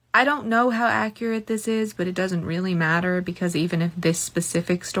I don't know how accurate this is, but it doesn't really matter because even if this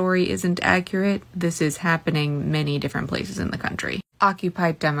specific story isn't accurate, this is happening many different places in the country.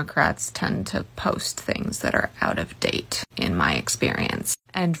 Occupy Democrats tend to post things that are out of date, in my experience.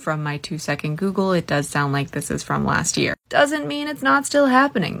 And from my 2-second Google, it does sound like this is from last year. Doesn't mean it's not still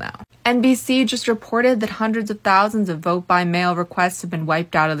happening, though. NBC just reported that hundreds of thousands of vote-by-mail requests have been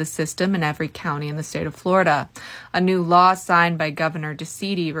wiped out of the system in every county in the state of Florida. A new law signed by Governor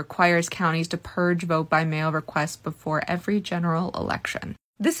DeCidi requires counties to purge vote-by-mail requests before every general election.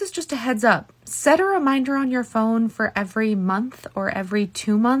 This is just a heads up. Set a reminder on your phone for every month or every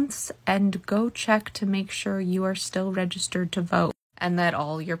 2 months and go check to make sure you are still registered to vote and that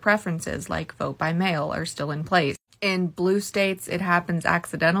all your preferences like vote by mail are still in place. In blue states, it happens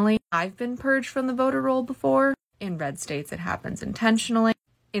accidentally. I've been purged from the voter roll before. In red states, it happens intentionally.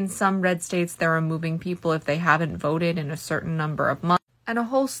 In some red states, they're removing people if they haven't voted in a certain number of months. And a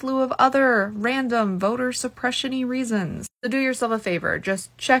whole slew of other random voter suppression-y reasons. So do yourself a favor,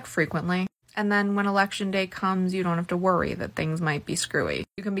 just check frequently. And then when election day comes, you don't have to worry that things might be screwy.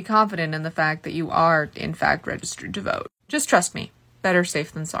 You can be confident in the fact that you are, in fact, registered to vote. Just trust me. Better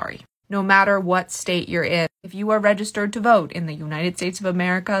safe than sorry. No matter what state you're in, if you are registered to vote in the United States of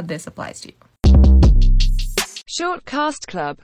America, this applies to you. Short Cast Club